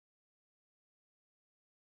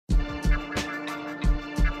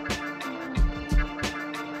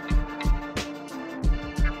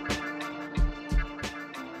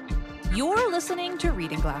listening to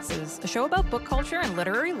Reading Glasses, a show about book culture and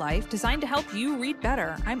literary life designed to help you read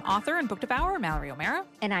better. I'm author and book devourer Mallory O'Mara.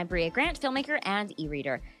 And I'm Bria Grant, filmmaker and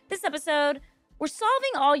e-reader. This episode, we're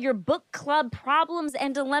solving all your book club problems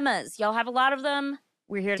and dilemmas. Y'all have a lot of them.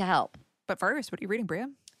 We're here to help. But first, what are you reading, Bria?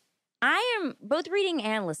 I am both reading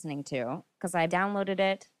and listening to, because I downloaded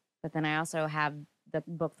it, but then I also have the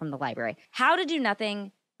book from the library. How to Do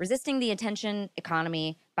Nothing, Resisting the Attention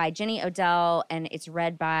Economy by Jenny Odell, and it's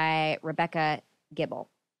read by Rebecca Gibble.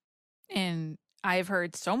 And I've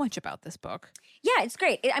heard so much about this book. Yeah, it's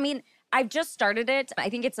great. I've just started it. I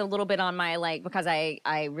think it's a little bit on my, because I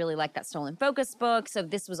really like that Stolen Focus book. So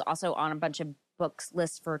this was also on a bunch of books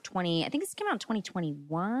lists for I think this came out in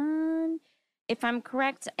 2021, if I'm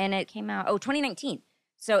correct. And it came out, 2019.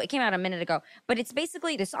 So it came out a minute ago. But it's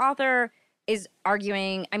basically this author is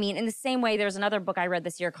arguing, in the same way, there's another book I read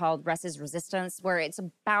this year called Rest is Resistance, where it's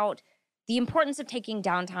about the importance of taking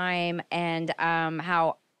downtime and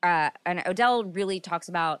how, and Odell really talks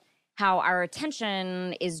about how our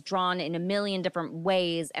attention is drawn in a million different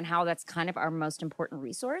ways and how that's kind of our most important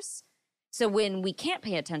resource. So when we can't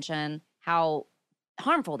pay attention, how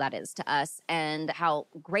harmful that is to us and how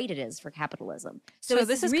great it is for capitalism. So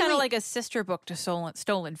this is kind of like a sister book to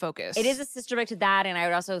Stolen Focus. It is a sister book to that, and I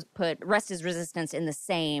would also put Rest is Resistance in the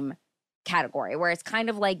same category, where it's kind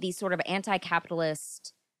of like these sort of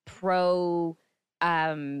anti-capitalist, pro-rest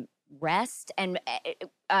and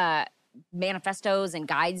manifestos and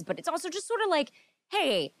guides, but it's also just sort of like,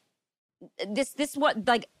 hey,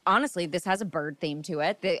 honestly, this has a bird theme to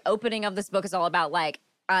it. The opening of this book is all about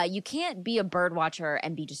you can't be a bird watcher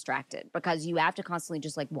and be distracted because you have to constantly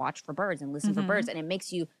just watch for birds and listen for birds, and it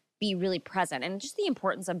makes you be really present. And just the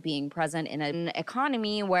importance of being present in an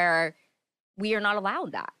economy where we are not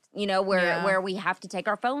allowed that, where we have to take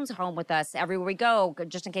our phones home with us everywhere we go,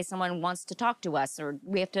 just in case someone wants to talk to us, or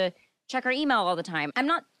we have to check our email all the time. I'm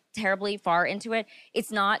not terribly far into it. It's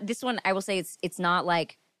not, this one, I will say it's not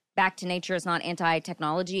like Back to Nature. It's not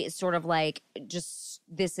anti-technology. It's sort of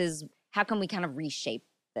this is, how can we kind of reshape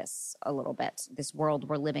this a little bit, this world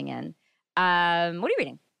we're living in. What are you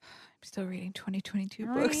reading? I'm still reading 2022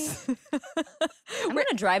 books. I'm going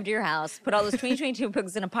to drive to your house, put all those 2022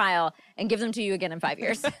 books in a pile, and give them to you again in 5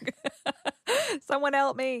 years. Someone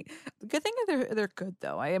help me. The good thing is they're good,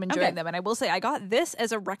 though. I am enjoying them. And I will say, I got this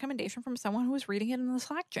as a recommendation from someone who was reading it in the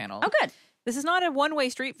Slack channel. Oh, good. This is not a one-way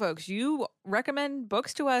street, folks. You recommend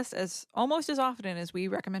books to us almost as often as we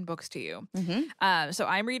recommend books to you. Mm-hmm. So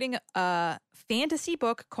I'm reading a fantasy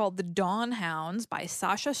book called The Dawn Hounds by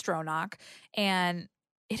Sasha Stronach, and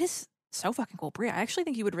it is so fucking cool. Bria, I actually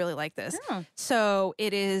think you would really like this. Oh. So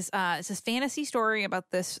it is it's this fantasy story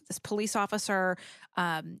about this police officer,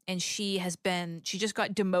 and she just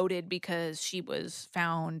got demoted because she was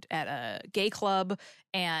found at a gay club,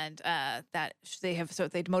 and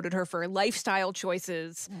they demoted her for lifestyle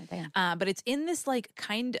choices. Oh, but it's in this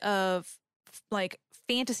kind of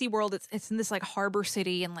fantasy world. It's in this harbor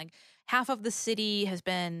city, and half of the city has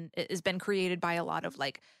been created by a lot of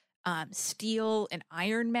steel and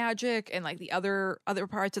iron magic, and the other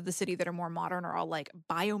parts of the city that are more modern are all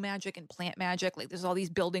biomagic and plant magic. There's all these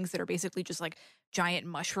buildings that are basically just giant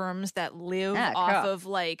mushrooms that live off of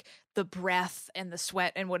the breath and the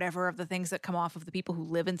sweat and whatever of the things that come off of the people who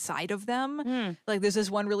live inside of them. There's this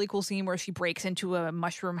one really cool scene where she breaks into a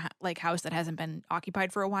mushroom house that hasn't been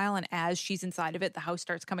occupied for a while, and as she's inside of it, the house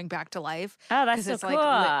starts coming back to life. Oh, that's so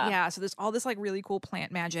cool. So there's all this really cool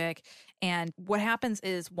plant magic, and what happens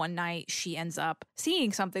is one night she ends up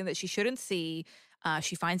seeing something that she shouldn't see.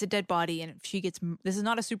 She finds a dead body, and this is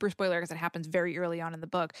not a super spoiler because it happens very early on in the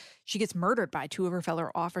book. She gets murdered by two of her fellow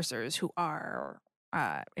officers who are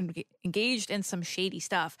engaged in some shady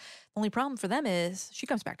stuff. The only problem for them is she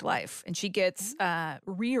comes back to life, and she gets it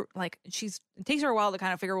takes her a while to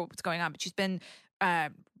kind of figure out what's going on, but she's been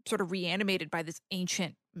sort of reanimated by this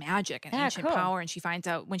ancient magic and ancient power, and she finds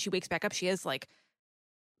out when she wakes back up she has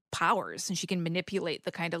powers, and she can manipulate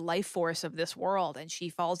the kind of life force of this world, and she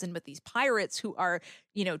falls in with these pirates who are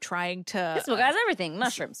trying to this book has everything: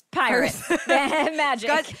 mushrooms, pirates, magic.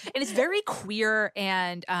 And it's very queer,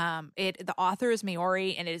 and the author is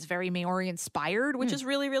Maori, and it is very Maori inspired, which is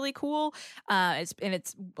really, really cool. It's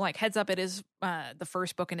heads up, it is the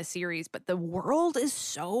first book in a series, but the world is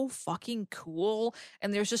so fucking cool,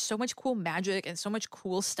 and there's just so much cool magic and so much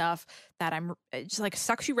cool stuff that it just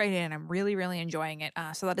sucks you right in. I'm really, really enjoying it.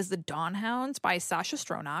 So that is The Dawn Hounds by Sasha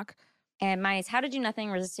Stronach. And mine is How to Do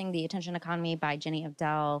Nothing, Resisting the Attention Economy by Jenny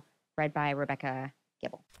Odell, read by Rebecca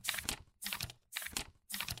Gibble.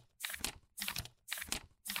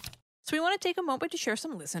 So we want to take a moment to share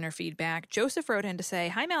some listener feedback. Joseph wrote in to say,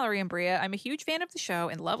 "Hi, Mallory and Bria. I'm a huge fan of the show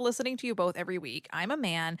and love listening to you both every week. I'm a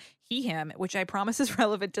man, he, him, which I promise is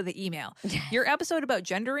relevant to the email. Your episode about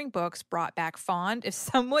gendering books brought back fond, if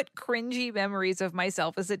somewhat cringy memories of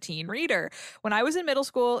myself as a teen reader. When I was in middle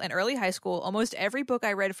school and early high school, almost every book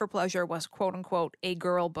I read for pleasure was quote unquote a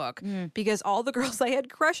girl book because all the girls I had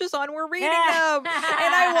crushes on were reading them and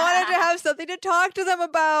I wanted to have something to talk to them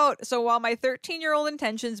about. So while my 13-year-old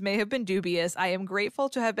intentions may have been dubious, I am grateful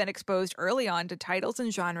to have been exposed early on to titles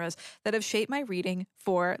and genres that have shaped my reading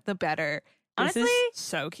for the better." Honestly, this is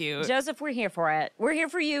so cute. Joseph, we're here for it. We're here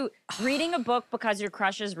for you reading a book because your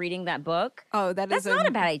crush is reading that book. Oh, that's not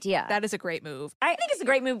a bad idea. That is a great move. I think it's a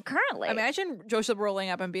great move currently. Imagine Joseph rolling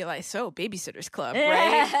up and be like, "So, Babysitter's Club,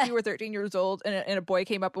 right?" You were 13 years old and a boy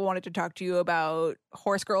came up and wanted to talk to you about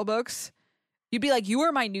horse girl books. You'd be like, "You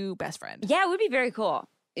are my new best friend." Yeah, it would be very cool.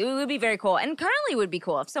 It would be very cool. And currently would be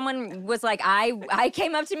cool. If someone was like, I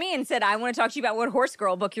came up to me and said, "I want to talk to you about what horse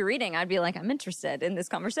girl book you're reading," I'd be like, "I'm interested in this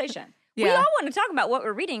conversation." Yeah. We all want to talk about what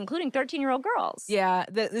we're reading, including 13-year-old girls. Yeah,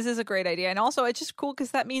 this is a great idea. And also, it's just cool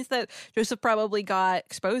because that means that Joseph probably got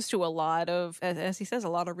exposed to a lot of, as he says, a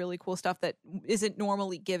lot of really cool stuff that isn't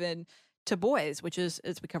normally given to boys, which is,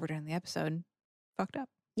 as we covered in the episode, fucked up.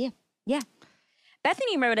 Yeah.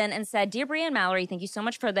 Bethany wrote in and said, "Dear Bria and Mallory, thank you so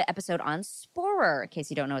much for the episode on Sporer." In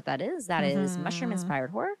case you don't know what that is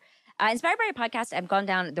mushroom-inspired horror. Inspired by your podcast, I've gone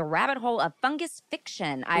down the rabbit hole of fungus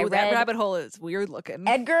fiction. I read that rabbit hole is weird looking.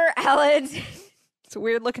 Edgar Allan's... It's a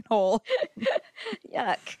weird looking hole.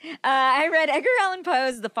 Yuck. I read Edgar Allan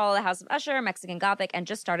Poe's The Fall of the House of Usher, Mexican Gothic, and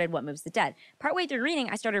just started What Moves the Dead. Partway through reading,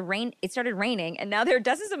 it started raining, and now there are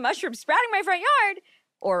dozens of mushrooms sprouting in my front yard.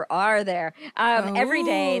 Or are there? Every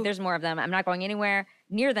day, there's more of them. I'm not going anywhere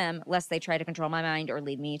near them lest they try to control my mind or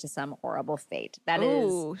lead me to some horrible fate. That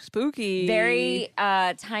is spooky. Very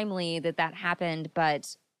timely that happened,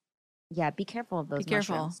 but yeah, be careful of those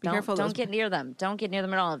mushrooms. Be careful. Don't get near them. Don't get near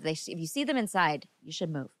them at all. If you see them inside, you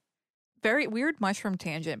should move. Very weird mushroom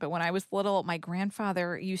tangent, but when I was little, my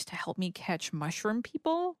grandfather used to help me catch mushroom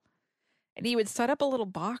people. And he would set up a little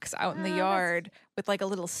box out in the yard with like a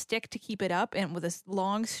little stick to keep it up and with this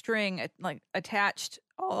long string like attached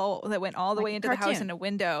that went all the way into the house in a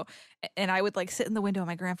window. And I would like sit in the window and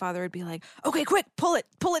my grandfather would be like, "Okay, quick, pull it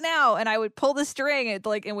now." And I would pull the string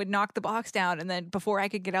and would knock the box down. And then before I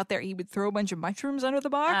could get out there, he would throw a bunch of mushrooms under the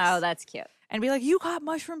box. Oh, that's cute. And be like, "You got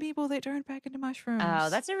mushroom people, they turned back into mushrooms." Oh,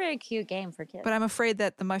 that's a really cute game for kids. But I'm afraid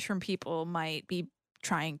that the mushroom people might be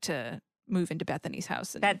trying to move into Bethany's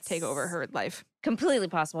house and take over her life. Completely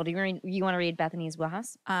possible. Do you want to read Bethany's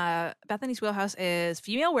wheelhouse? Bethany's wheelhouse is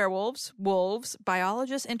female werewolves, wolves,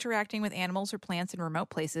 biologists interacting with animals or plants in remote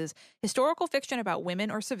places, historical fiction about women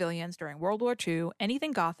or civilians during World War II,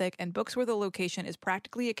 anything gothic, and books where the location is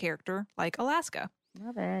practically a character, like Alaska.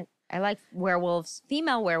 Love it. I like werewolves,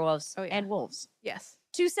 female werewolves, and wolves. Yes.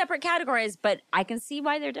 2 separate categories, but I can see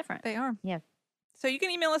why they're different. They are. Yeah. So you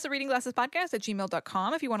can email us at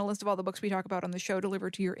readingglassespodcast@gmail.com if you want a list of all the books we talk about on the show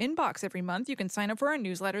delivered to your inbox every month. You can sign up for our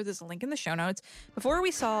newsletter. There's a link in the show notes. Before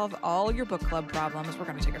we solve all your book club problems, we're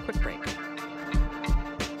going to take a quick break.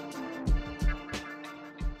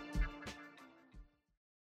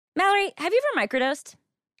 Mallory, have you ever microdosed?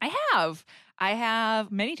 I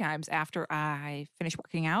have many times after I finish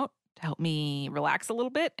working out to help me relax a little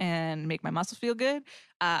bit and make my muscles feel good.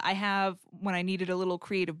 I have when I needed a little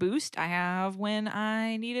creative boost. I have when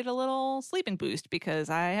I needed a little sleeping boost because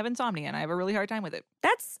I have insomnia and I have a really hard time with it.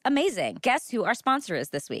 That's amazing. Guess who our sponsor is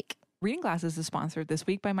this week? Reading Glasses is sponsored this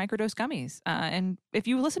week by Microdose Gummies. And if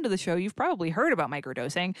you listen to the show, you've probably heard about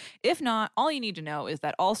microdosing. If not, all you need to know is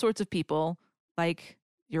that all sorts of people, like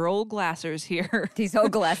your old glassers here. These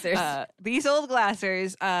old glassers.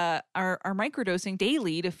 Are microdosing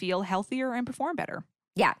daily to feel healthier and perform better.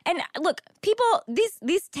 Yeah. And look, people,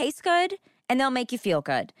 these taste good and they'll make you feel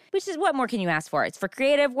good, which is what more can you ask for? It's for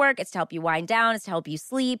creative work. It's to help you wind down. It's to help you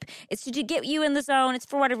sleep. It's to get you in the zone. It's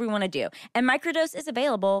for whatever you want to do. And Microdose is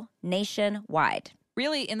available nationwide.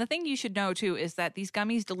 Really, and the thing you should know, too, is that these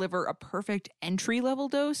gummies deliver a perfect entry-level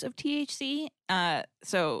dose of THC.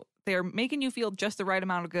 So they're making you feel just the right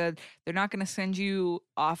amount of good. They're not going to send you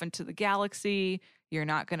off into the galaxy. You're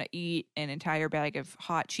not going to eat an entire bag of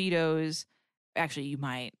hot Cheetos. Actually, you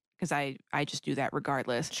might, because I just do that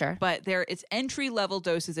regardless. Sure. But it's entry-level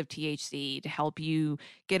doses of THC to help you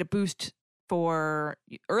get a boost for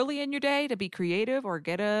early in your day to be creative or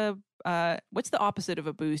get a what's the opposite of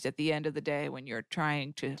a boost at the end of the day when you're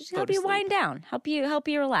trying to Just go help to you sleep? wind down, help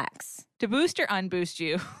you relax. To boost or unboost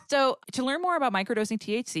you. So to learn more about microdosing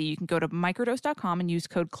THC, you can go to microdose.com and use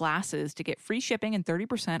code GLASSES to get free shipping and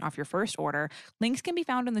 30% off your first order. Links can be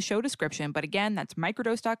found in the show description, but again, that's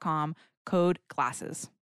microdose.com, code GLASSES.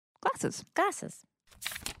 Glasses. Glasses.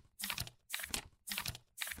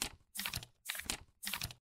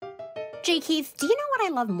 J. Keith, do you know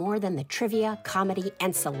what I love more than the trivia, comedy,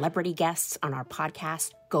 and celebrity guests on our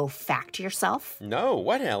podcast, Go Fact Yourself? No,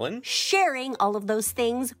 what, Helen? Sharing all of those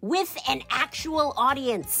things with an actual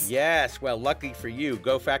audience. Yes, well, lucky for you,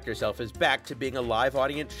 Go Fact Yourself is back to being a live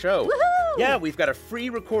audience show. Woohoo! Yeah, we've got a free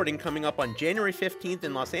recording coming up on January 15th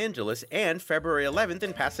in Los Angeles and February 11th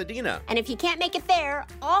in Pasadena. And if you can't make it there,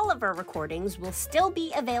 all of our recordings will still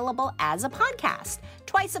be available as a podcast,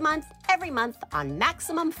 twice a month, every month on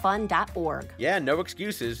MaximumFun.org. Yeah, no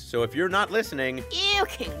excuses, so if you're not listening, You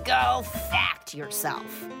can go fact yourself.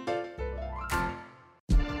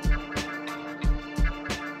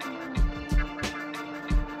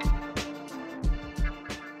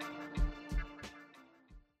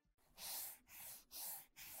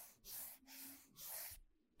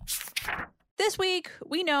 This week,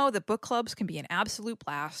 we know that book clubs can be an absolute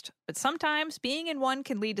blast, but sometimes being in one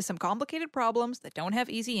can lead to some complicated problems that don't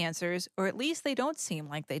have easy answers, or at least they don't seem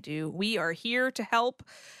like they do. We are here to help.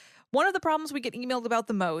 One of the problems we get emailed about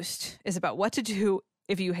the most is about what to do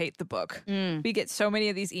if you hate the book. We get so many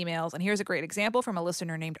of these emails, and here's a great example from a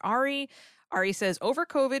listener named Ari. Ari says, over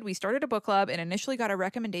COVID, we started a book club and initially got a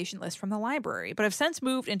recommendation list from the library, but have since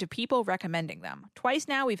moved into people recommending them. Twice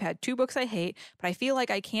now, we've had 2 books I hate, but I feel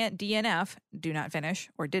like I can't DNF, do not finish,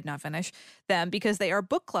 or did not finish, them because they are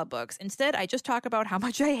book club books. Instead, I just talk about how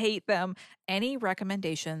much I hate them. Any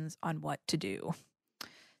recommendations on what to do?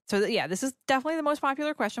 So, yeah, this is definitely the most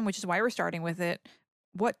popular question, which is why we're starting with it.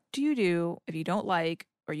 What do you do if you don't like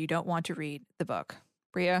or you don't want to read the book?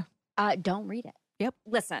 Bria? Don't read it. Yep.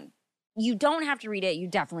 Listen, you don't have to read it. You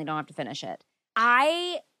definitely don't have to finish it.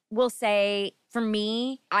 I will say, for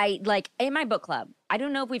me, I like in my book club, I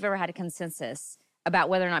don't know if we've ever had a consensus about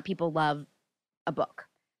whether or not people love a book.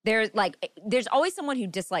 There's always someone who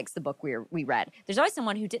dislikes the book we read. There's always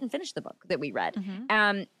someone who didn't finish the book that we read.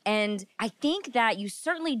 And I think that you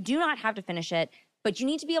certainly do not have to finish it, but you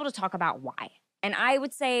need to be able to talk about why. And I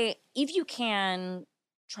would say, if you can,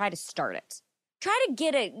 try to start it. Try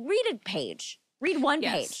to read a page. Read one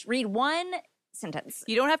page. Read one sentence.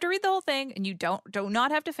 You don't have to read the whole thing, and you do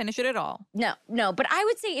not have to finish it at all. No. But I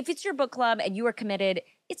would say if it's your book club and you are committed,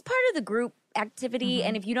 it's part of the group activity.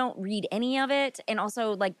 And if you don't read any of it, and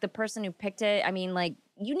also like the person who picked it, I mean, like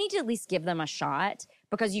you need to at least give them a shot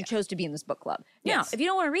because you chose to be in this book club. Now, if you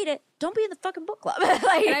don't want to read it, don't be in the fucking book club.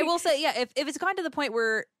 Like, and I will say, if it's gotten to the point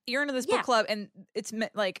where you're into this book club and it's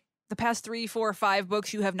like the past 3, 4, 5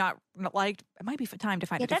 books you have not liked, it might be time to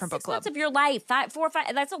find a different book club. That's 6 months of your life. 5, 4,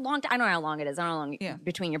 5. That's a long time. I don't know how long it is. I don't know how long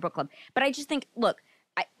between your book club. But I just think, look,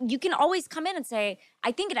 you can always come in and say,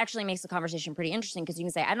 I think it actually makes the conversation pretty interesting because you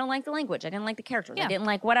can say, I don't like the language. I didn't like the characters. I didn't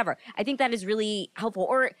like whatever. I think that is really helpful.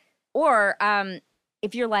 Or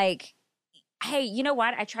if you're like, hey, you know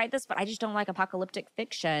what? I tried this, but I just don't like apocalyptic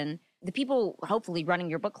fiction. The people hopefully running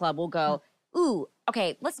your book club will go, ooh,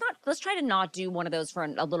 okay, let's try to not do one of those for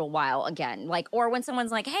a little while again. Like, or when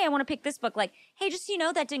someone's like, hey, I want to pick this book, like, hey, just so you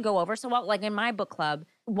know, that didn't go over so well. Like in my book club,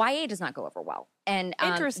 YA does not go over well. And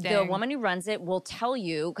Interesting. The woman who runs it will tell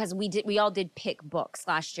you, because we all did pick books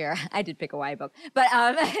last year. I did pick a YA book, but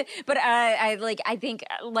I think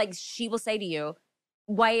she will say to you,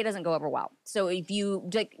 YA doesn't go over well. So if you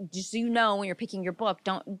just so you know when you're picking your book,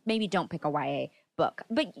 don't pick a YA book.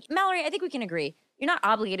 But Mallory, I think we can agree. You're not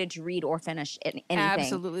obligated to read or finish anything.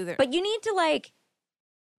 Absolutely. But you need to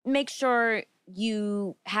make sure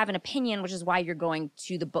you have an opinion, which is why you're going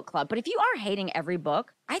to the book club. But if you are hating every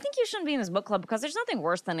book, I think you shouldn't be in this book club because there's nothing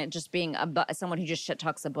worse than it just being someone who just shit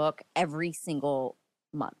talks a book every single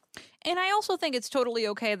month. And I also think it's totally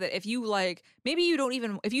okay that if you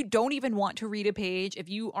if you don't even want to read a page, if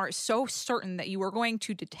you are so certain that you are going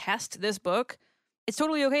to detest this book, it's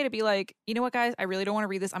totally okay to be like, you know what, guys, I really don't want to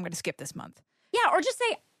read this. I'm going to skip this month. Yeah, or just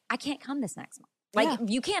say, I can't come this next month.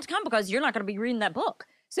 You can't come because you're not going to be reading that book.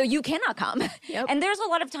 So you cannot come. Yep. And there's a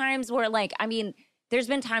lot of times where, there's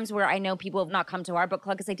been times where I know people have not come to our book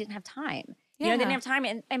club because they didn't have time. Yeah. They didn't have time,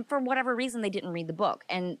 and for whatever reason, they didn't read the book.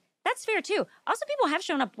 And that's fair, too. Also, people have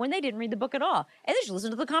shown up when they didn't read the book at all, and they just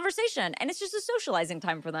listen to the conversation, and it's just a socializing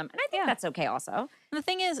time for them. And I think that's okay also. And the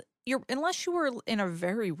thing is, unless you were in a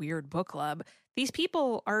very weird book club, these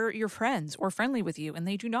people are your friends or friendly with you, and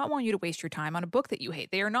they do not want you to waste your time on a book that you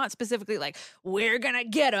hate. They are not specifically like, we're going to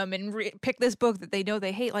get them and pick this book that they know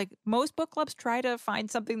they hate. Like, most book clubs try to find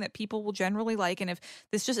something that people will generally like. And if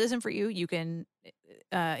this just isn't for you, you can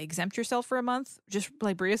exempt yourself for a month. Just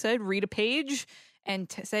like Bria said, read a page and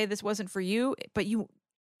say this wasn't for you, but you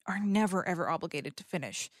are never ever obligated to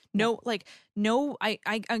finish. I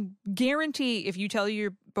guarantee if you tell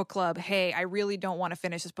your book club, hey, I really don't want to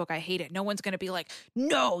finish this book, I hate it, no one's going to be like,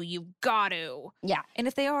 no, you got to. Yeah. And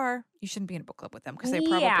if they are, you shouldn't be in a book club with them because they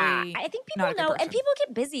probably I think people not a good know, and person. people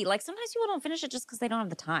get busy. Like, sometimes people don't finish it just because they don't have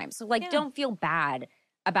the time. So, like, Yeah. don't feel bad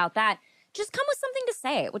about that. Just come with something to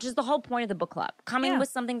say, which is the whole point of the book club. Coming Yeah. with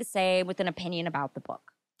something to say, with an opinion about the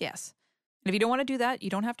book. Yes. And if you don't want to do that, you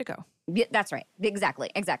don't have to go. Yeah, that's right. Exactly.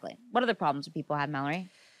 What other problems do people have, Mallory?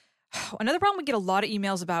 Another problem we get a lot of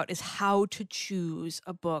emails about is how to choose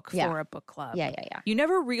a book Yeah. for a book club. Yeah. You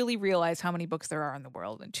never really realize how many books there are in the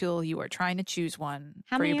world until you are trying to choose one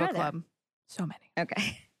How for many your are book there? club. So many.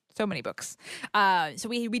 Okay. So many books. So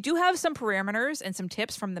we do have some parameters and some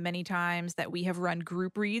tips from the many times that we have run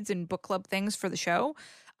group reads and book club things for the show.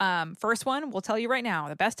 First one, we'll tell you right now,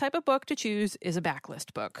 the best type of book to choose is a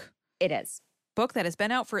backlist book. It is. Book that has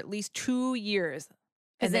been out for at least 2 years.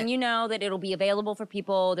 Because then you know that it'll be available for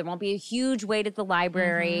people. There won't be a huge wait at the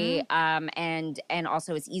library. And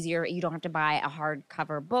also it's easier. You don't have to buy a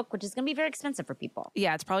hardcover book, which is going to be very expensive for people.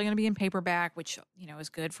 Yeah, it's probably going to be in paperback, which, is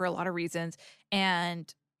good for a lot of reasons.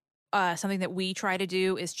 And something that we try to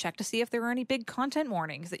do is check to see if there are any big content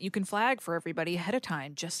warnings that you can flag for everybody ahead of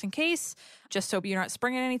time, just in case, just so you're not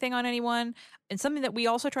springing anything on anyone. And something that we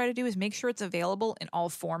also try to do is make sure it's available in all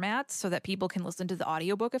formats so that people can listen to the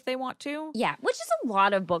audiobook if they want to. Yeah, which is a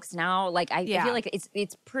lot of books now. Like, I Yeah. feel like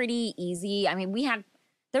it's pretty easy. I mean,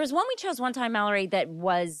 there was one we chose one time, Mallory, that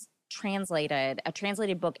was a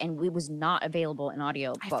translated book, and it was not available in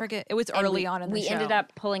audio book. I forget. It was And early on in the show. We ended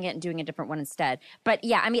up pulling it and doing a different one instead. But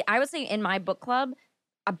yeah, I mean, I would say in my book club,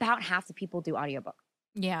 about half the people do audiobook.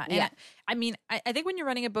 Yeah. And Yeah. I think when you're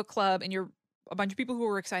running a book club and you're a bunch of people who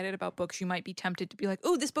are excited about books, you might be tempted to be like,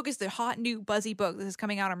 oh, this book is the hot, new, buzzy book. This is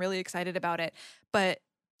coming out. I'm really excited about it. But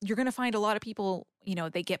you're going to find a lot of people,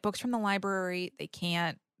 they get books from the library.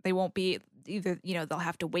 They won't be either, they'll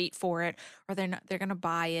have to wait for it or they're going to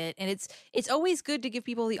buy it. And it's always good to give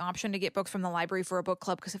people the option to get books from the library for a book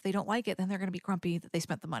club, because if they don't like it, then they're going to be grumpy that they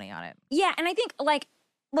spent the money on it. Yeah, and I think, like,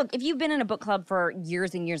 look, if you've been in a book club for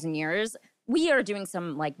years and years and years, we are doing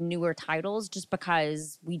some, like, newer titles just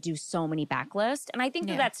because we do so many backlist. And I think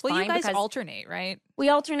that's fine. Well, you guys because alternate, right? we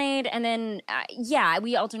alternate, and then,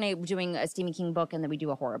 we alternate doing a Stephen King book, and then we do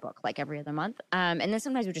a horror book, like, every other month. And then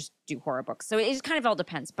sometimes we just do horror books. So it just kind of all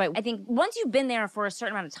depends. But I think once you've been there for a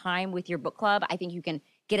certain amount of time with your book club, I think you can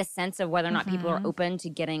get a sense of whether or not people are open to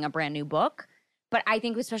getting a brand new book. But I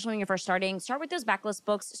think especially when you're first starting, start with those backlist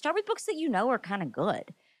books. Start with books that you know are kind of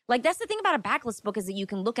good. Like, that's the thing about a backlist book, is that you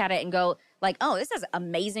can look at it and go, like, oh, this has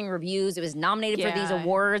amazing reviews. It was nominated for these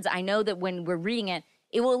awards. I know that when we're reading it,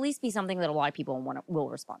 it will at least be something that a lot of people will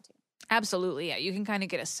respond to. Absolutely. Yeah. You can kind of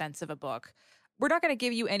get a sense of a book. We're not going to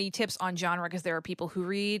give you any tips on genre because there are people who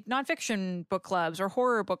read nonfiction book clubs or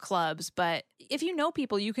horror book clubs. But if you know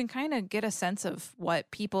people, you can kind of get a sense of what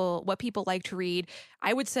people like to read.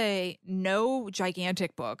 I would say no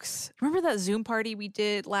gigantic books. Remember that Zoom party we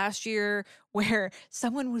did last year where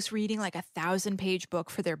someone was reading like 1,000-page book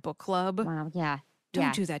for their book club? Wow. Yeah.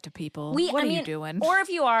 Don't do that to people. What are you doing? Or if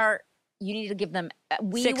you are, you need to give them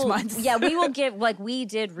 6 months. Yeah, we will give, like, we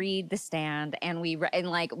did read The Stand, and we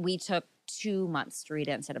took 2 months to read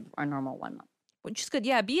it instead of our normal 1 month. Which is good.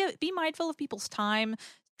 Yeah, be mindful of people's time.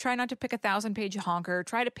 Try not to pick 1,000-page honker.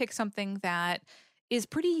 Try to pick something that is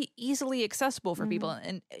pretty easily accessible for people.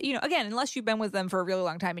 And, again, unless you've been with them for a really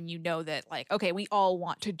long time and you know that, like, okay, we all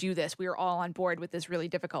want to do this. We are all on board with this really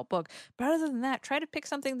difficult book. But other than that, try to pick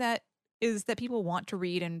something that people want to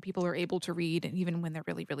read and people are able to read, and even when they're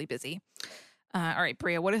really, really busy. All right,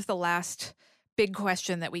 Bria, what is the last big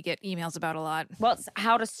question that we get emails about a lot? Well, it's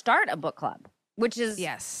how to start a book club, which is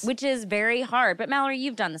very hard. But Mallory,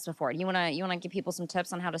 you've done this before. You wanna give people some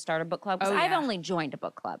tips on how to start a book club? Because I've only joined a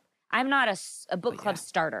book club. I'm not a book club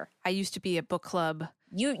starter. I used to be a book club.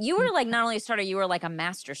 You were like not only a starter, you were like a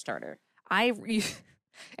master starter.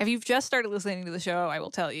 If you've just started listening to the show, I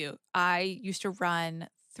will tell you, I used to run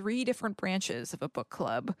 3 different branches of a book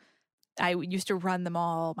club. I used to run them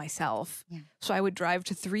all myself. Yeah. So I would drive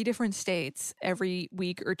to 3 different states every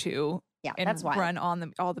week or 2 and that's wild. Run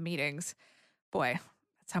on all the meetings. Boy,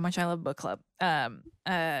 that's how much I love book club. But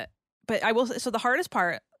I will say, so the hardest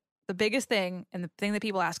part the biggest thing, and the thing that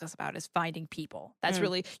people ask us about is finding people. That's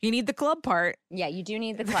really, you need the club part. Yeah, you do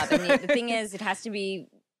need the club. And the thing is, it has to be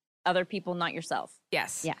other people, not yourself.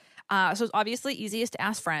 Yes. Yeah. So it's obviously easiest to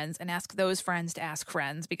ask friends and ask those friends to ask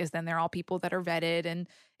friends, because then they're all people that are vetted and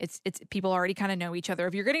it's people already kind of know each other.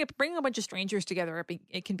 If you're going to bring a bunch of strangers together,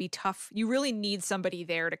 it can be tough. You really need somebody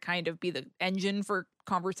there to kind of be the engine for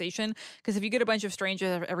conversation, because if you get a bunch of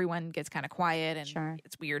strangers, everyone gets kind of quiet and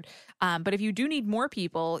it's weird. But if you do need more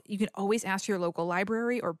people, you can always ask your local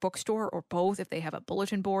library or bookstore or both. If they have a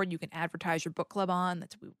bulletin board you can advertise your book club on.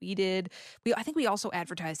 That's what we did. I think we also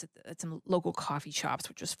advertised at some local coffee shops,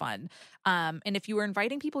 which was fun. And if you were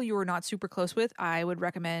inviting people you were not super close with, I would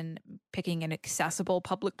recommend picking an accessible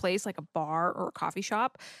public place like a bar or a coffee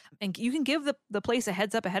shop. And you can give the place a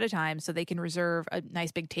heads up ahead of time so they can reserve a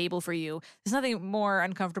nice big table for you. There's nothing more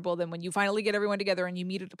uncomfortable than when you finally get everyone together and you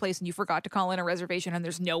meet at a place and you forgot to call in a reservation and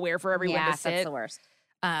there's nowhere for everyone to sit. That's the worst.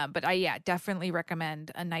 But I definitely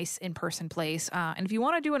recommend a nice in-person place. And if you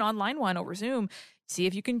want to do an online one over Zoom, see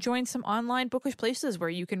if you can join some online bookish places where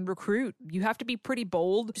you can recruit. You have to be pretty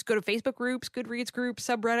bold. Just go to Facebook groups, Goodreads groups,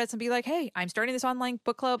 subreddits, and be like, hey, I'm starting this online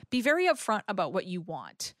book club. Be very upfront about what you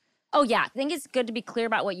want. Oh, yeah. I think it's good to be clear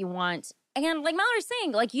about what you want. And like Mallory's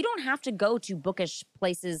saying, like, you don't have to go to bookish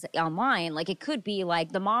places online. Like, it could be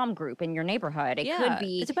like the mom group in your neighborhood. It could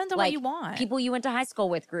be, it depends on like, what you want. People you went to high school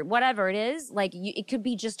with group, whatever it is. Like, it could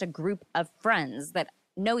be just a group of friends that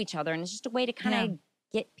know each other. And it's just a way to kind of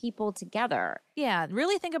get people together. Yeah,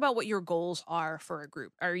 really think about what your goals are for a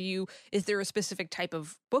group. Is there a specific type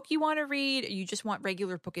of book you want to read? You just want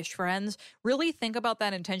regular bookish friends? Really think about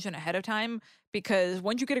that intention ahead of time, because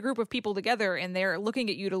once you get a group of people together and they're looking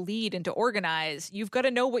at you to lead and to organize, you've got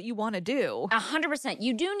to know what you want to do. 100%.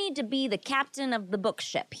 You do need to be the captain of the book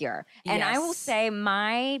ship here. And I will say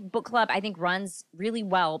my book club, I think, runs really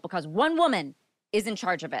well because one woman is in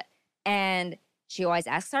charge of it. And she always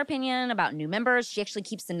asks our opinion about new members. She actually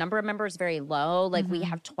keeps the number of members very low. Like we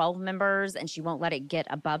have 12 members and she won't let it get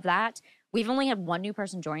above that. We've only had one new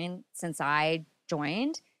person join since I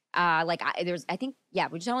joined. We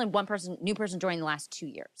just only had one new person join in the last 2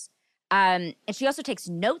 years. And she also takes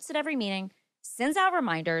notes at every meeting, sends out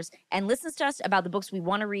reminders, and listens to us about the books we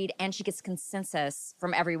want to read, and she gets consensus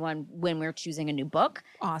from everyone when we're choosing a new book.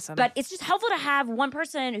 Awesome. But it's just helpful to have one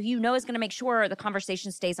person who you know is going to make sure the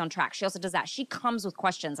conversation stays on track. She also does that. She comes with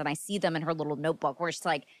questions, and I see them in her little notebook where she's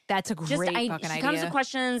like, that's a great fucking idea. She comes with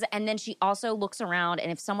questions, and then she also looks around,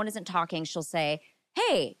 and if someone isn't talking, she'll say,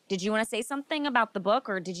 hey, did you want to say something about the book,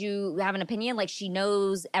 or did you have an opinion? Like, she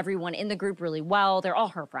knows everyone in the group really well. They're all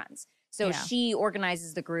her friends. So she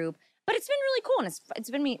organizes the group. But it's been really cool, and it's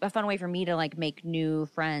been a fun way for me to like make new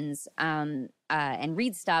friends and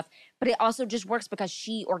read stuff. But it also just works because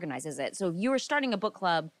she organizes it. So if you were starting a book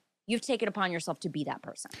club, you've taken upon yourself to be that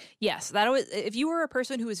person. Yes, if you were a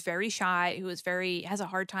person who is very shy, who has a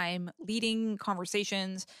hard time leading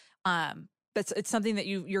conversations, it's something that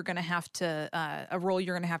you're going to have to a role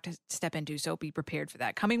you're going to have to step into. So be prepared for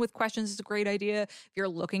that. Coming with questions is a great idea. If you're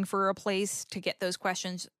looking for a place to get those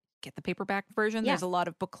questions, get the paperback version. There's a lot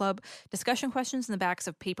of book club discussion questions in the backs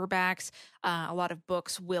of paperbacks. A lot of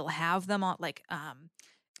books will have them on,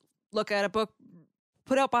 look at a book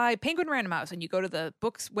put out by Penguin Random House, and you go to the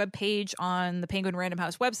books webpage on the Penguin Random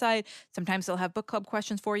House website. Sometimes they'll have book club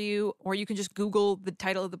questions for you, or you can just Google the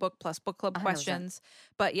title of the book plus book club questions.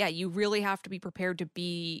 But yeah, you really have to be prepared to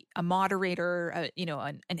be a moderator,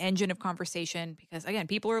 an engine of conversation, because again,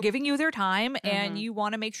 people are giving you their time and you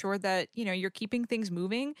want to make sure that, you're keeping things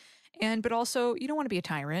moving. But also you don't want to be a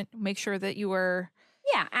tyrant. Make sure that you're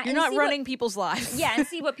not running people's lives. Yeah, and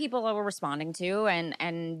see what people are responding to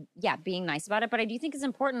and being nice about it. But I do think it's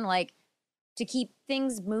important, like, to keep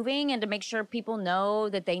things moving and to make sure people know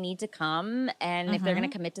that they need to come. And if they're going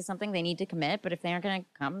to commit to something, they need to commit. But if they aren't going to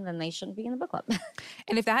come, then they shouldn't be in the book club.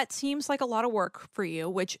 And if that seems like a lot of work for you,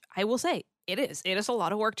 which I will say, it is a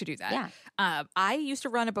lot of work to do that. Yeah. I used to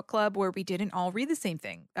run a book club where we didn't all read the same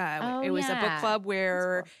thing. It was a book club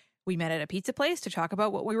where we met at a pizza place to talk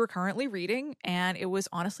about what we were currently reading, and it was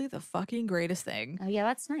honestly the fucking greatest thing. Oh, yeah,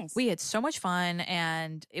 that's nice. We had so much fun,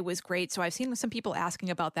 and it was great. So I've seen some people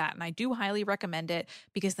asking about that, and I do highly recommend it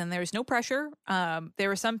because then there's no pressure. There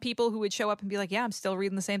were some people who would show up and be like, yeah, I'm still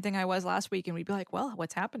reading the same thing I was last week. And we'd be like, well,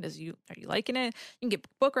 what's happened? Are you liking it? You can get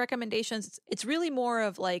book recommendations. It's really more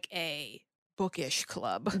of like a bookish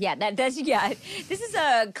club. Yeah, this is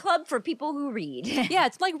a club for people who read. Yeah,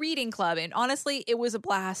 it's like reading club, and honestly, it was a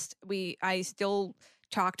blast. I still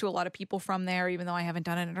talk to a lot of people from there, even though I haven't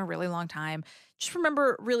done it in a really long time. Just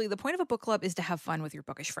remember, really, the point of a book club is to have fun with your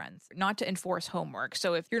bookish friends, not to enforce homework.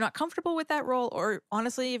 So if you're not comfortable with that role, or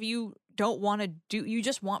honestly, if you don't want to you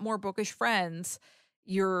just want more bookish friends,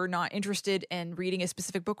 you're not interested in reading a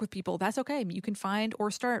specific book with people, that's okay. You can find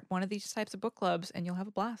or start one of these types of book clubs and you'll have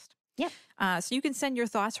a blast. Yeah. So you can send your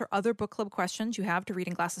thoughts or other book club questions you have to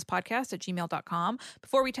readingglassespodcast@gmail.com.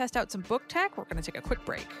 Before we test out some book tech, we're going to take a quick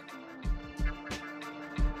break.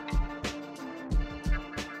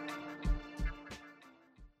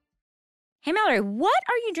 Hey, Mallory, what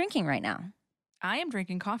are you drinking right now? I am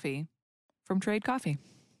drinking coffee from Trade Coffee.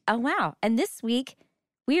 Oh, wow. And this week,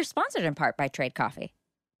 we are sponsored in part by Trade Coffee.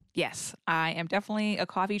 Yes, I am definitely a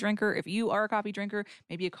coffee drinker. If you are a coffee drinker,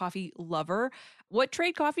 maybe a coffee lover, what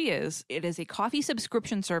Trade Coffee is, it is a coffee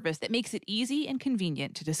subscription service that makes it easy and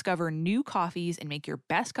convenient to discover new coffees and make your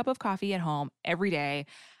best cup of coffee at home every day.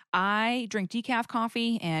 I drink decaf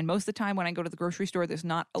coffee, and most of the time when I go to the grocery store, there's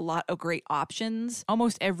not a lot of great options.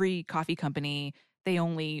 Almost every coffee company, they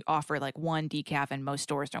only offer like one decaf, and most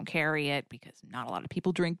stores don't carry it because not a lot of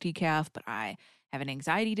people drink decaf, but I have an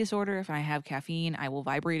anxiety disorder. If I have caffeine, I will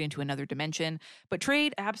vibrate into another dimension. But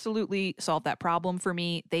Trade absolutely solved that problem for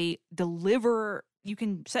me. They deliver. You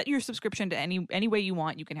can set your subscription to any way you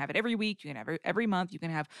want. You can have it every week. You can have it every month. You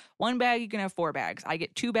can have 1 bag. You can have 4 bags. I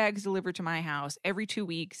get 2 bags delivered to my house every 2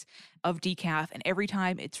 weeks of decaf. And every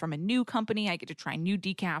time it's from a new company, I get to try new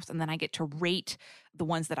decafs. And then I get to rate the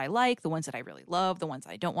ones that I like, the ones that I really love, the ones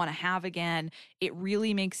I don't want to have again. It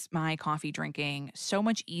really makes my coffee drinking so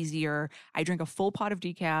much easier. I drink a full pot of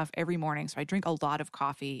decaf every morning. So I drink a lot of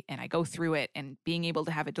coffee and I go through it, and being able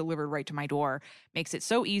to have it delivered right to my door makes it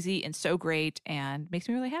so easy and so great and makes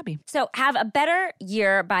me really happy. So have a better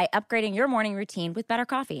year by upgrading your morning routine with better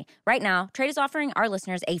coffee. Right now, Trade is offering our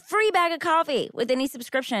listeners a free bag of coffee with any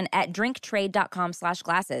subscription at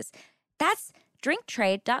drinktrade.com/glasses. That's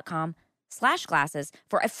drinktrade.com/glasses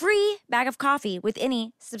for a free bag of coffee with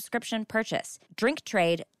any subscription purchase.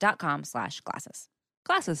 drinktrade.com/glasses.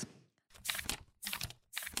 Glasses.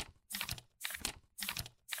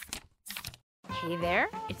 Hey there,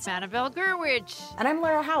 it's Annabelle Gurwitch. And I'm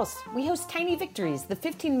Lara House. We host Tiny Victories, the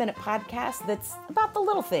 15-minute podcast that's about the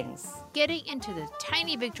little things. Getting into the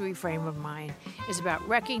tiny victory frame of mind is about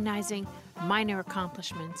recognizing minor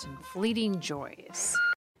accomplishments and fleeting joys.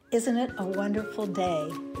 Isn't it a wonderful day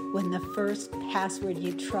when the first password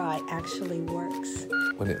you try actually works?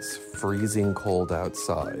 When it's freezing cold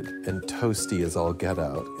outside and toasty as all get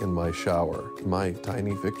out in my shower, my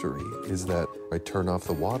tiny victory is that I turn off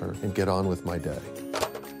the water and get on with my day.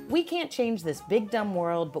 We can't change this big dumb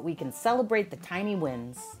world, but we can celebrate the tiny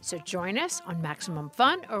wins. So join us on Maximum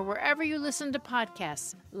Fun or wherever you listen to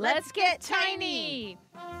podcasts. Let's get tiny!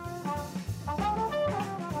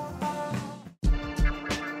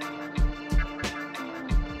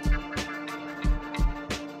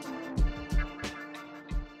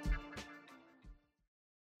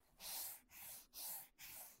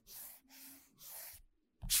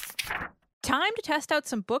 Time to test out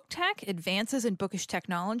some book tech, advances in bookish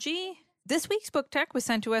technology. This week's book tech was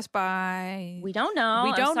sent to us by... We don't know.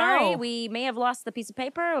 We don't know. know. We may have lost the piece of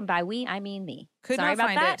paper. By we, I mean me. Could Sorry not about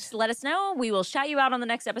find that. it. Let us know. We will shout you out on the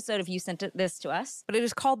next episode if you sent this to us. But it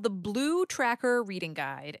is called the Blue Tracker Reading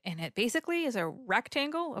Guide, and it basically is a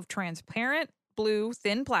rectangle of transparent blue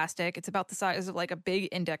thin plastic. It's about the size of like a big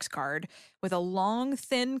index card with a long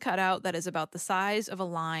thin cutout that is about the size of a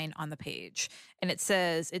line on the page. And it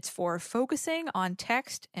says it's for focusing on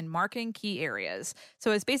text and marking key areas.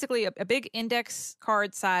 So it's basically a big index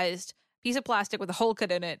card sized piece of plastic with a hole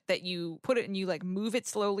cut in it that you put it and you like move it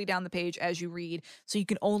slowly down the page as you read, so you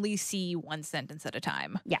can only see one sentence at a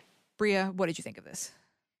time. Yeah. Bria, what did you think of this?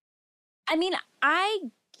 I mean, I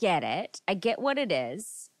get it. I get what it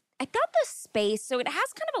is. I thought the space, so it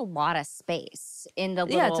has kind of a lot of space in the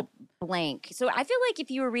little blank. So I feel like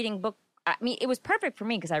if you were reading book, I mean, it was perfect for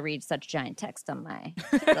me because I read such giant text on my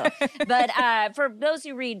Kindle. But for those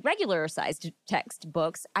who read regular sized text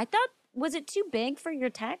books, I thought, was it too big for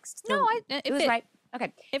your text? No, it was right.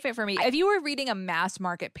 Okay. It fit for me. If you were reading a mass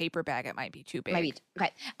market paperback, it might be too big. Maybe.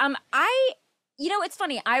 Okay. You know, it's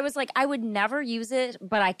funny. I was like, I would never use it,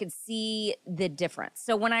 but I could see the difference.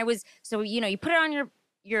 So when you put it on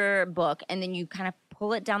your book and then you kind of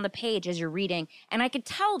pull it down the page as you're reading. And I could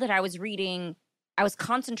tell that I was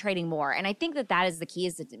concentrating more. And I think that is the key,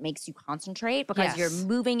 is that it makes you concentrate because you're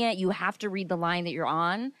moving it. You have to read the line that you're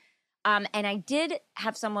on. And I did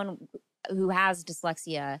have someone who has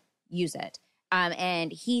dyslexia use it.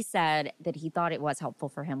 And he said that he thought it was helpful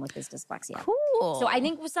for him with his dyslexia. Cool. cool. So I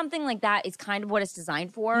think with something like that is kind of what it's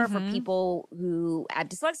designed for people who have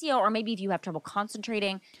dyslexia, or maybe if you have trouble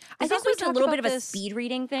concentrating. I It's think also we a talked little about bit of a this- speed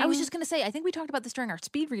reading thing. I was just going to say, I think we talked about this during our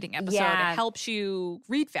speed reading episode. Yeah. It helps you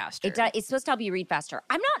read faster. It's supposed to help you read faster.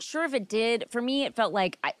 I'm not sure if it did. For me, it felt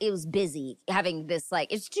like it was busy having this,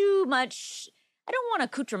 like, it's too much. I don't want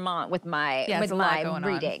accoutrement with my Yeah, it's a lot my going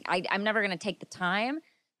on. reading. I'm never going to take the time,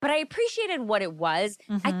 but I appreciated what it was.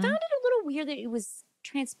 I found it a little weird that it was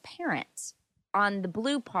transparent on the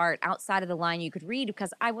blue part outside of the line you could read,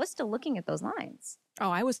 because I was still looking at those lines. Oh,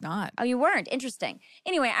 I was not. Oh, you weren't? Interesting.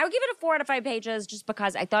 Anyway, I would give it a 4 out of 5 pages just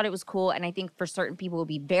because I thought it was cool. And I think for certain people it would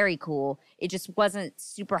be very cool. It just wasn't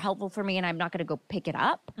super helpful for me. And I'm not going to go pick it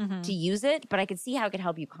up to use it. But I could see how it could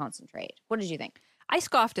help you concentrate. What did you think? I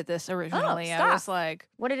scoffed at this originally. I was like,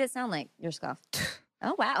 What did it sound like? Your scoff.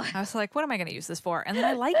 Oh, wow. I was like, what am I going to use this for? And then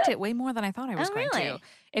I liked it way more than I thought I was Oh, going really? to.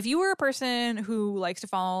 If you were a person who likes to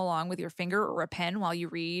follow along with your finger or a pen while you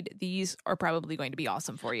read, these are probably going to be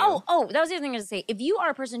awesome for you. Oh, that was the other thing I was going to say. If you are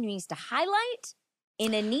a person who needs to highlight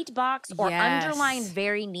in a neat box or Yes. underline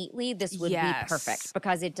very neatly, this would Yes. be perfect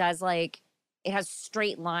because it does it has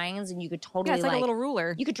straight lines and you could totally yeah, it's like a little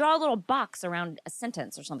ruler. you could draw a little box around a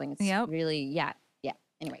sentence or something. It's Yep. really, yeah.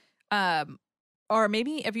 Anyway. Or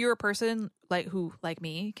maybe if you're a person who, like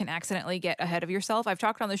me, can accidentally get ahead of yourself. I've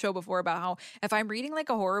talked on the show before about how if I'm reading like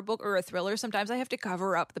a horror book or a thriller, sometimes I have to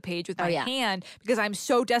cover up the page with my hand because I'm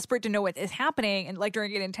so desperate to know what is happening. And like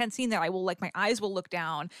during an intense scene that I will my eyes will look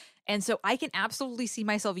down. And so I can absolutely see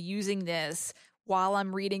myself using this while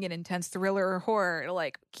I'm reading an intense thriller or horror to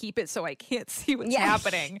like keep it so I can't see what's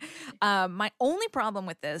happening. My only problem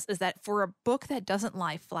with this is that for a book that doesn't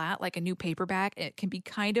lie flat, like a new paperback, it can be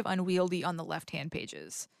kind of unwieldy on the left-hand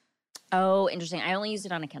pages. Oh, interesting. I only used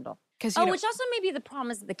it on a Kindle. Which also maybe the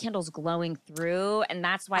problem is that the Kindle's glowing through, and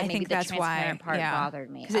that's why maybe the transparent part bothered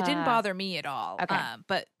me. Because it didn't bother me at all. Okay.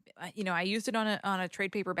 But I used it on a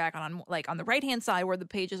trade paperback on the right hand side where the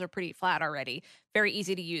pages are pretty flat already, very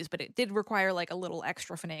easy to use. But it did require like a little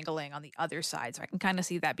extra finagling on the other side, so I can kind of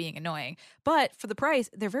see that being annoying. But for the price,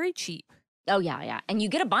 they're very cheap. Oh yeah, and you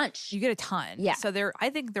get a bunch. You get a ton. Yeah. So I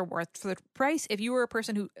think they're worth for the price. If you were a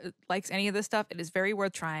person who likes any of this stuff, it is very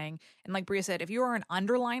worth trying. And like Bria said, if you are an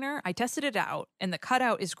underliner, I tested it out, and the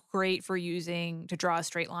cutout is great for using to draw a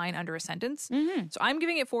straight line under a sentence. So I'm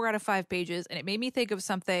giving it 4 out of 5 pages, and it made me think of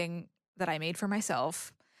something that I made for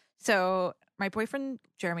myself. So my boyfriend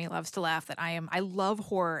Jeremy loves to laugh that I love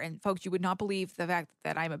horror, and folks, you would not believe the fact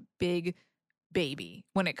that I'm a big baby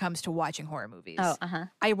when it comes to watching horror movies. Oh,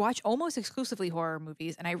 I watch almost exclusively horror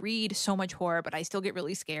movies, and I read so much horror, but I still get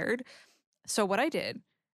really scared. So what I did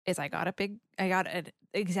is I got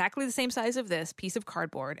exactly the same size of this piece of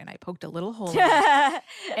cardboard, and I poked a little hole in it,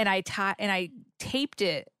 and I taped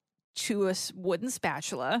it to a wooden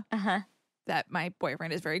spatula that my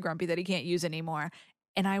boyfriend is very grumpy that he can't use anymore.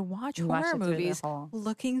 And I watch horror movies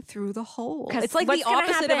looking through the hole. It's like the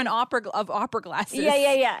opposite of opera glasses.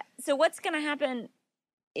 Yeah. So what's going to happen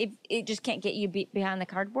if it just can't get you behind the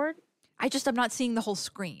cardboard? I'm not seeing the whole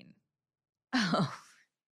screen. Oh.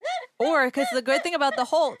 Or because the good thing about the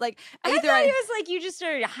whole, like I thought it was like you just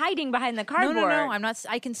started hiding behind the cardboard. No, I'm not.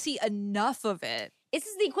 I can see enough of it. This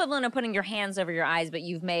is the equivalent of putting your hands over your eyes, but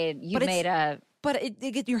you've made a. But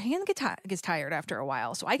your hand gets tired after a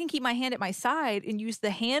while. So I can keep my hand at my side and use the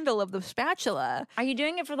handle of the spatula. Are you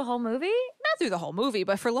doing it for the whole movie? Not through the whole movie,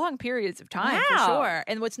 but for long periods of time, for sure.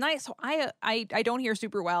 And what's nice, so I don't hear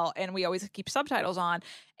super well, and we always keep subtitles on.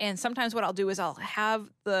 And sometimes what I'll do is I'll have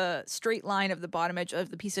the straight line of the bottom edge of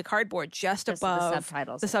the piece of cardboard just above the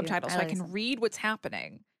subtitles, so I can read what's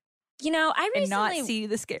happening. I recently and not see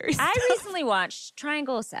the scary stuff. I recently watched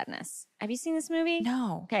Triangle of Sadness. Have you seen this movie?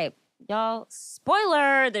 No. Okay. Y'all,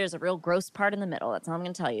 spoiler, there's a real gross part in the middle. That's all I'm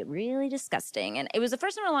going to tell you. Really disgusting. And it was the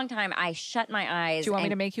first time in a long time I shut my eyes. Do you want me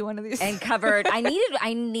to make you one of these? And covered. I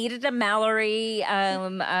needed a Mallory, I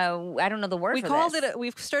don't know the word for this.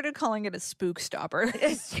 We've started calling it a spook stopper.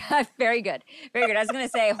 Very good. Very good. I was going to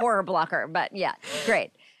say horror blocker, but yeah,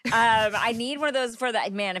 great. I need one of those for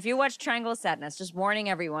that. Man, if you watch Triangle of Sadness, just warning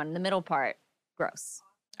everyone, the middle part, gross.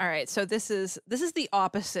 All right. So this is the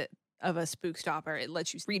opposite of a spook stopper. It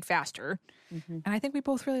lets you read faster. And I think we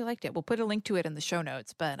both really liked it. We'll put a link to it in the show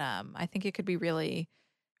notes, but I think it could be really,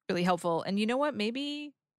 really helpful. And you know what?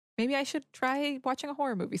 Maybe I should try watching a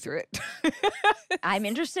horror movie through it. I'm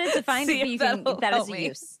interested to find if that is a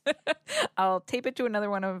use. I'll tape it to another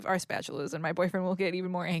one of our spatulas, and my boyfriend will get even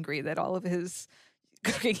more angry that all of his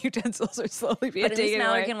cooking utensils are slowly being taken away. But at least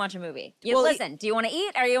Mallory can watch a movie. Listen, do you want to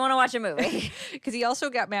eat or you want to watch a movie? Because he also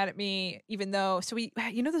got mad at me, even though,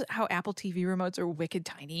 how Apple TV remotes are wicked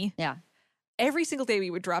tiny? Yeah. every single day we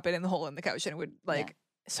would drop it in the hole in the couch and it would like,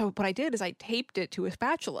 so what I did is I taped it to a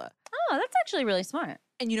spatula. Oh, that's actually really smart.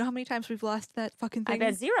 And you know how many times we've lost that fucking thing? I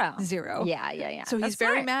bet 0. 0. Yeah. So That's he's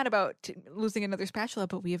very smart. mad about losing another spatula,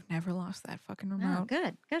 but we have never lost that fucking remote. Oh,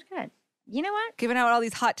 good. You know what? Giving out all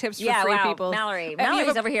these hot tips for free wow, people. Mallory. And you have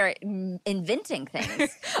Mallory's a- over here inventing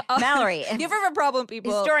things. Mallory. You ever have a problem,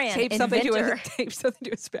 people? Historian, tape something inventor. tape something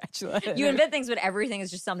to a spatula. You invent things when everything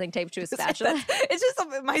is just something taped to a spatula. It's just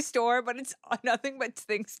something in my store, but it's nothing but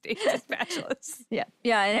things taped to spatulas. Yeah.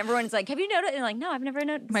 And everyone's like, have you noticed? And like, no, I've never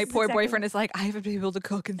noticed. My This is poor exactly boyfriend is like, I haven't been able to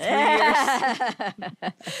cook in 3 years.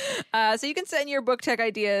 So you can send your book tech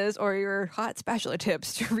ideas or your hot spatula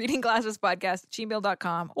tips to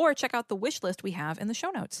readingglassespodcast@gmail.com or check out the wish list we have in the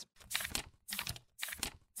show notes.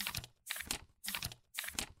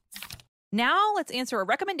 Now let's answer a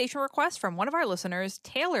recommendation request from one of our listeners.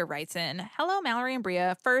 Taylor writes in, hello, Mallory and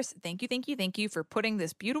Bria. First, thank you for putting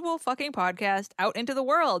this beautiful fucking podcast out into the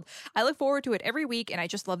world. I look forward to it every week, and I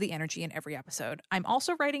just love the energy in every episode. I'm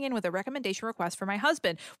also writing in with a recommendation request for my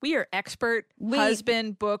husband. We are expert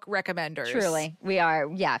husband book recommenders. Truly, we are.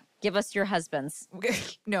 Yeah. Give us your husbands.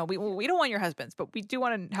 No, we don't want your husbands, but we do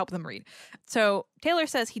want to help them read. So Taylor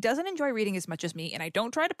says he doesn't enjoy reading as much as me, and I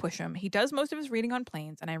don't try to push him. He does most of his reading on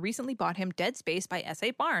planes, and I recently bought him Dead Space by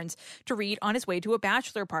S.A. Barnes to read on his way to a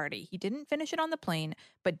bachelor party. He didn't finish it on the plane,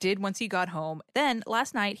 but did once he got home. Then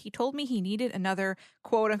last night, he told me he needed another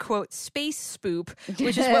quote-unquote space spoop,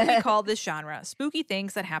 which is what we call this genre, spooky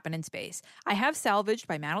things that happen in space. I have Salvaged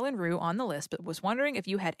by Madeline Rue on the list, but was wondering if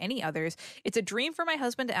you had any others. It's a dream for my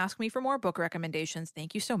husband to ask me for more book recommendations.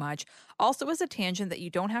 Thank you so much. Also, as a tangent that you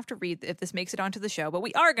don't have to read if this makes it onto the show, but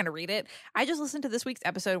we are going to read it. I just listened to this week's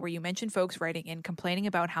episode where you mentioned folks writing in complaining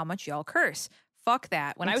about how much y'all curse. Fuck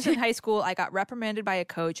that. When I was in high school, I got reprimanded by a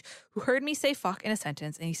coach who heard me say fuck in a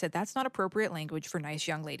sentence, and he said that's not appropriate language for nice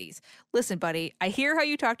young ladies. Listen, buddy, I hear how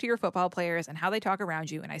you talk to your football players and how they talk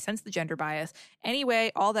around you, and I sense the gender bias.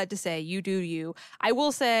 Anyway, all that to say, you do you. I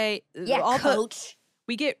will say, Coach.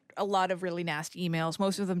 We get a lot of really nasty emails,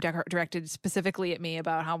 most of them directed specifically at me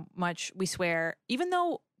about how much we swear, even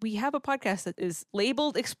though we have a podcast that is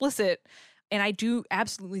labeled explicit. And I do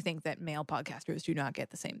absolutely think that male podcasters do not get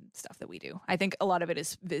the same stuff that we do. I think a lot of it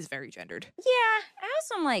is very gendered. Yeah. I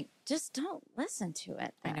also am like, just don't listen to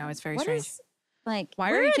it. I know, it's very What strange. is, like,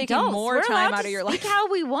 Why we're are you taking adults. more We're time allowed out to of your speak life?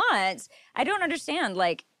 how we want. I don't understand.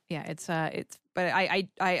 Like, Yeah, but I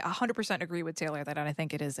 100% agree with Taylor that I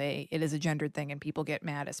think it is a gendered thing, and people get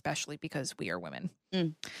mad, especially because we are women.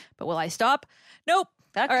 But will I stop? Nope.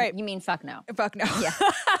 fuck, All right. You mean fuck no? Fuck no. Yeah.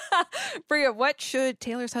 Bria, what should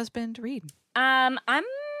Taylor's husband read? I'm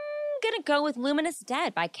gonna go with Luminous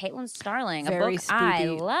Dead by Caitlin Starling, Very a book I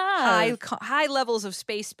spooky. love. High levels of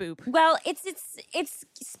space spoop. Well, it's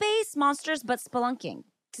space monsters, but spelunking.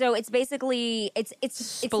 So it's basically it's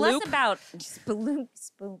less Spaloop? about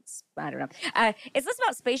I don't know. It's less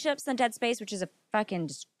about spaceships than Dead Space, which is a fucking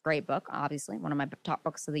just great book. Obviously, one of my top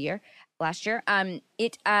books of the year last year.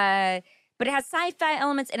 But it has sci-fi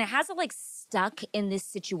elements and it has a like stuck in this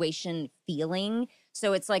situation feeling.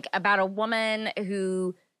 So it's like about a woman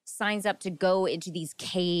who signs up to go into these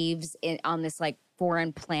caves on this like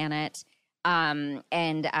foreign planet. And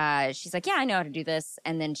she's like, yeah, I know how to do this.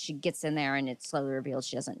 And then she gets in there and it's slowly revealed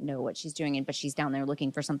she doesn't know what she's doing. But she's down there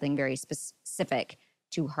looking for something very specific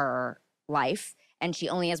to her life. And she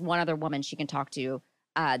only has one other woman she can talk to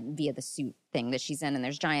via the suit thing that she's in. And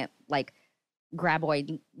there's giant like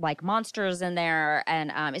graboid like monsters in there.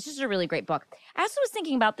 And it's just a really great book. I also was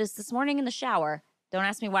thinking about this morning in the shower. Don't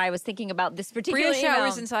ask me why I was thinking about this particular Bria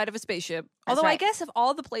showers email. inside of a spaceship. That's Although I right. guess of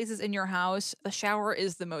all the places in your house, the shower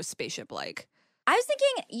is the most spaceship-like. I was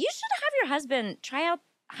thinking you should have your husband try out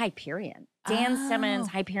Hyperion. Dan Simmons,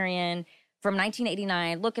 Hyperion from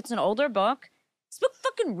 1989. Look, it's an older book. This book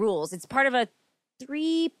fucking rules. It's part of a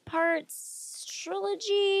 3-part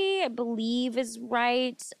trilogy, I believe is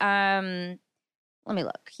right. Let me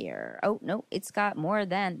look here. Oh, no, it's got more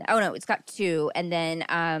than... Oh, no, it's got 2. And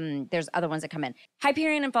then there's other ones that come in.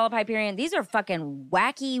 Hyperion and Fall of Hyperion. These are fucking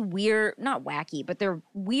wacky, weird... Not wacky, but they're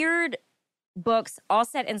weird books all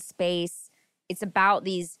set in space. It's about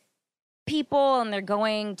these people and they're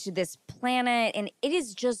going to this planet. And it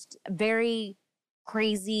is just a very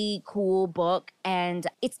crazy, cool book. And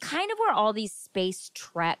it's kind of where all these space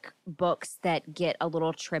trek books that get a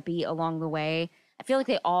little trippy along the way, I feel like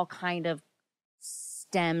they all kind of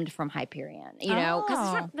stemmed from Hyperion, you know,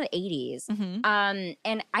 because it's from the 80s. Mm-hmm.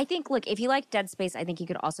 And I think, look, if you like Dead Space, I think you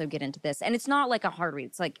could also get into this. And it's not like a hard read.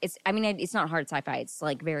 It's like, it's not hard sci-fi. It's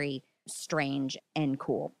like very strange and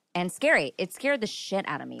cool and scary. It scared the shit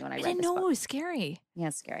out of me when I read I didn't this know book. it was scary. Yeah,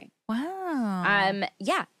 it's scary. Wow.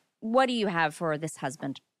 Yeah. what do you have for this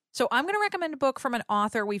husband? So I'm going to recommend a book from an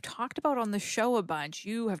author we've talked about on the show a bunch.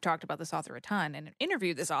 You have talked about this author a ton and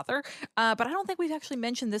interviewed this author, but I don't think we've actually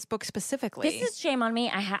mentioned this book specifically. This is shame on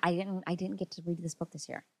me. I didn't get to read this book this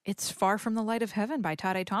year. It's Far From the Light of Heaven by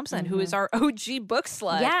Tade Thompson, who is our OG book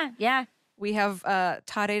slut. Yeah. We have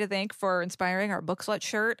Tade to thank for inspiring our book slut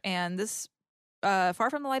shirt, and this Far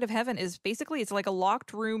From the Light of Heaven is basically, it's like a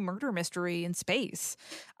locked room murder mystery in space.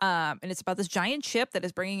 And it's about this giant ship that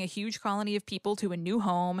is bringing a huge colony of people to a new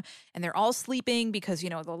home. And they're all sleeping because, the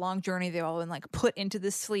long journey, they've all been like put into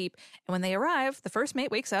this sleep. And when they arrive, the first mate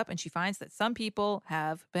wakes up and she finds that some people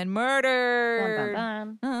have been murdered.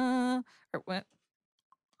 Bum, bum, bum.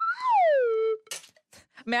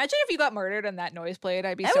 Imagine if you got murdered and that noise played.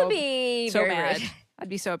 I'd be That so, would be so very mad. rude. I'd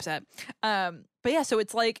be so upset. But yeah, so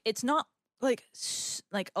it's like, it's not like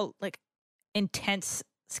intense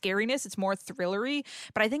scariness. It's more thrillery,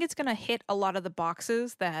 but I think it's going to hit a lot of the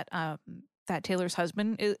boxes that that Taylor's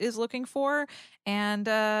husband is looking for. And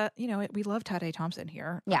we love Tade Thompson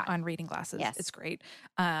here on Reading Glasses. Yes. It's great.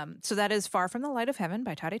 So that is Far From the Light of Heaven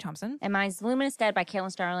by Tade Thompson. And mine's Luminous Dead by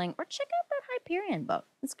Caitlin Starling. Or check out that Hyperion book.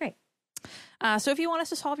 It's great. So if you want us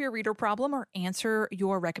to solve your reader problem or answer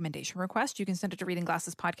your recommendation request, you can send it to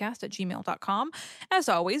readingglassespodcast@gmail.com. As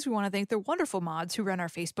always, we want to thank the wonderful mods who run our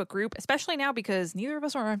Facebook group, especially now because neither of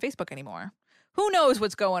us are on Facebook anymore. Who knows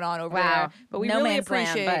what's going on over there? But we really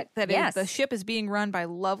appreciate that the ship is being run by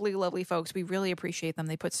lovely, lovely folks. We really appreciate them.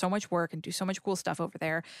 They put so much work and do so much cool stuff over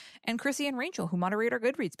there. And Chrissy and Rachel, who moderate our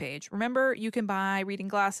Goodreads page. Remember, you can buy Reading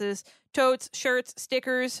Glasses, totes, shirts,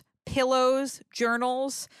 stickers, pillows,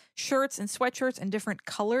 journals, shirts, and sweatshirts in different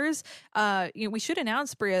colors. We should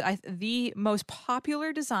announce, Bria, the most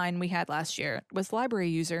popular design we had last year was Library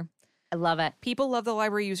User. I love it. People love the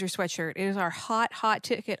Library User sweatshirt. It is our hot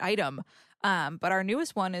ticket item. But our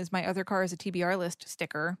newest one is My Other Car is a TBR List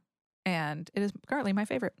sticker, and it is currently my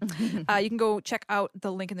favorite. You can go check out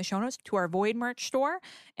the link in the show notes to our Void merch store.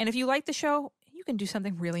 And if you like the show, you can do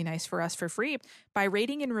something really nice for us for free by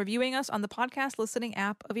rating and reviewing us on the podcast listening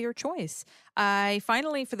app of your choice. I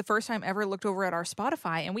finally, for the first time ever, looked over at our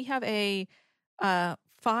Spotify, and we have a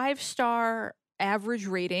 5-star average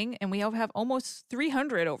rating, and we have almost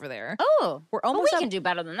 300 over there. Oh, we're almost we can do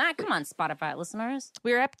better than that. Come on, Spotify listeners.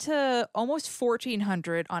 We're up to almost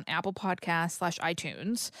 1,400 on Apple Podcasts /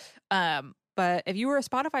 iTunes. But if you were a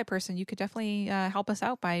Spotify person, you could definitely help us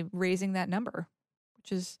out by raising that number,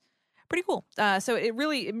 which is pretty cool. So it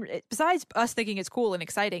really, besides us thinking it's cool and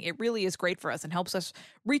exciting, it really is great for us and helps us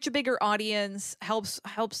reach a bigger audience, helps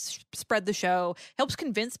spread the show, helps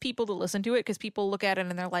convince people to listen to it, because people look at it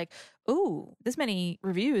and they're like, ooh, this many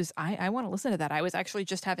reviews. I want to listen to that. I was actually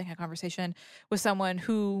just having a conversation with someone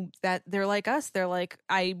who that they're like us. They're like,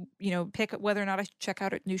 I pick whether or not I check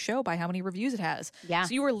out a new show by how many reviews it has. Yeah.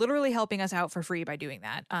 So you are literally helping us out for free by doing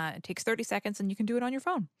that. It takes 30 seconds and you can do it on your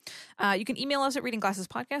phone. You can email us at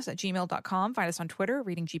readingglassespodcast@gmail.com. Find us on Twitter,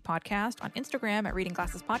 Reading G Podcast, on Instagram at Reading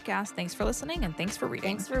Glasses Podcast. Thanks for listening and thanks for reading.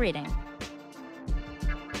 Thanks for reading.